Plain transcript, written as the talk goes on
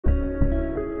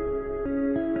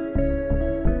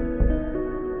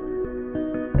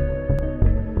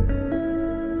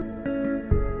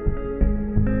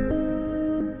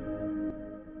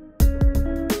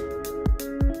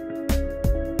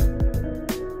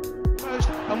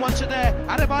once there,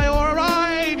 Adebayor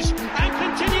arrives and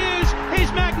continues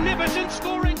his magnificent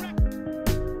scoring.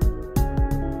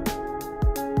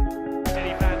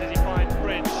 He found did he find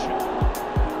Bridge?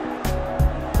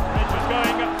 Bridge was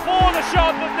going for the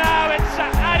shot, but now it's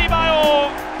Adebayor.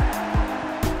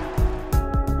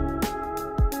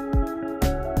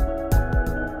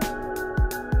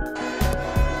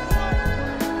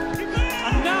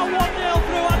 And now 1-0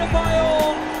 through Adebayor.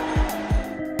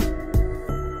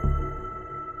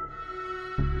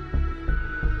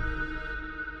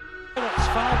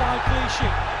 Foul by Clichy.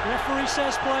 Referee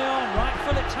says play on. Right,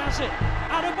 Phillips has it.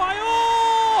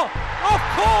 Adebayor! Of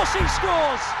course he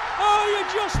scores! Oh, you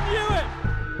just knew it!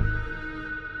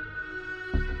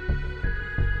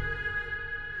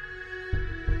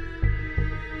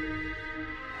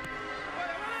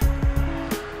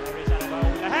 There is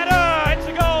Adebayor. The header! It's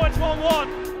a goal, it's 1-1.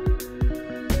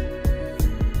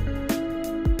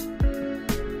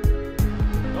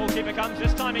 Goalkeeper comes,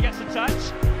 this time he gets a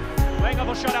touch. Laying up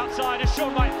a shot outside is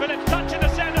shown by Phillips, touch in the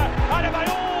centre.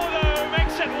 Adebayor though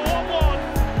makes it 1-1.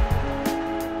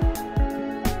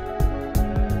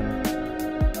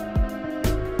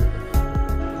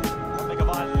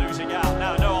 Violent losing out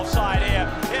now, no offside here.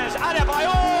 Here's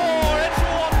Adebayor, it's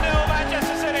 1-0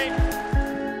 Manchester City.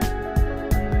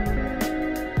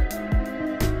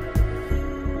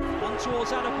 On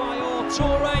towards Adebayor,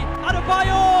 Toure,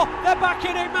 Adebayor, they're back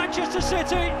in it, Manchester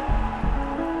City.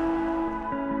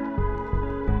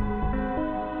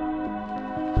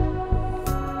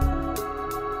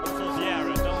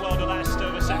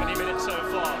 Over 70 minutes so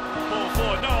far. Ball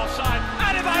forward, no offside.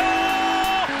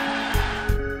 Adebayor!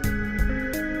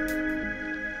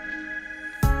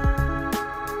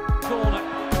 Corner.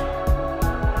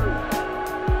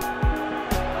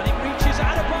 And it reaches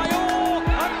Adebayor.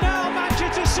 And now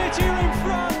Manchester City are in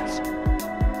front.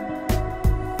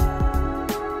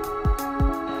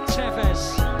 Tevez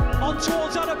on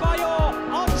towards Adebayor.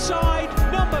 Onside,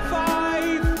 number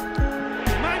 5.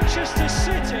 Manchester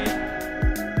City.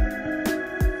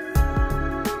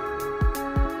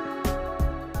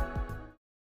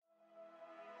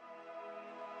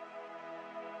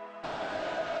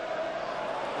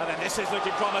 And then this is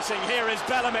looking promising. Here is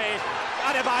Bellamy.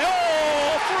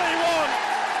 Adebayor, 3-1.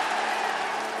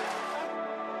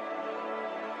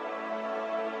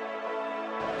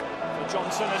 For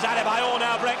Johnson as Adebayor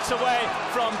now breaks away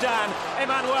from Dan.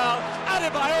 Emmanuel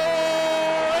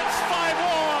Adebayor, it's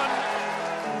 5-1.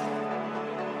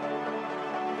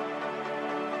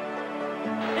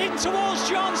 In towards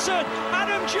Johnson,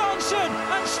 Adam Johnson,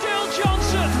 and still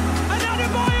Johnson. And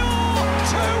Adebayor,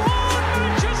 2-1,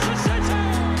 Manchester City.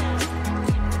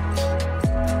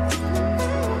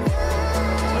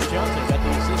 Johnson got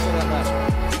the assist for that last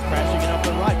one. Crashing it up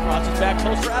the right, crosses back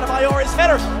close for Adebayor. His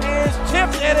header is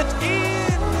tipped and it's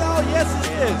in. Oh, yes,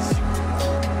 it is.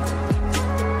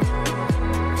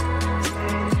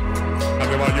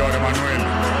 Adebayor, Emmanuel.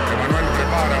 Emmanuel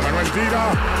prepara, Emmanuel tira.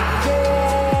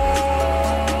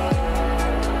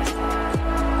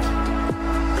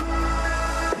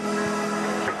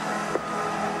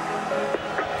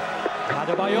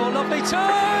 Adebayor, lovely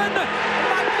turn.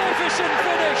 Magnificent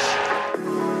finish.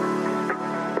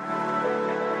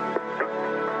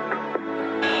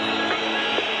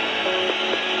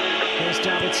 Here's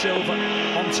David Silva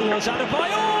on towards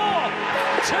Adebayor.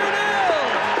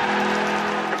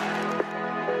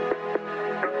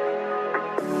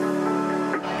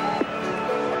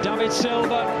 2-0. David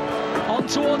Silva on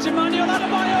towards Emmanuel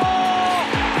Adebayor.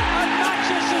 And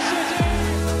Manchester City.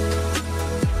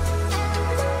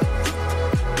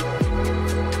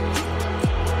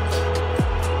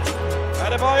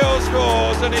 Adebayor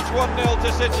scores and it's 1-0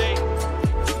 to City.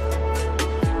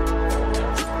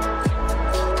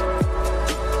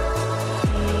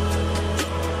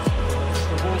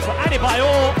 For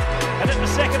Adebayor, and at the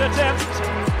second attempt,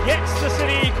 gets the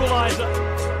City equaliser.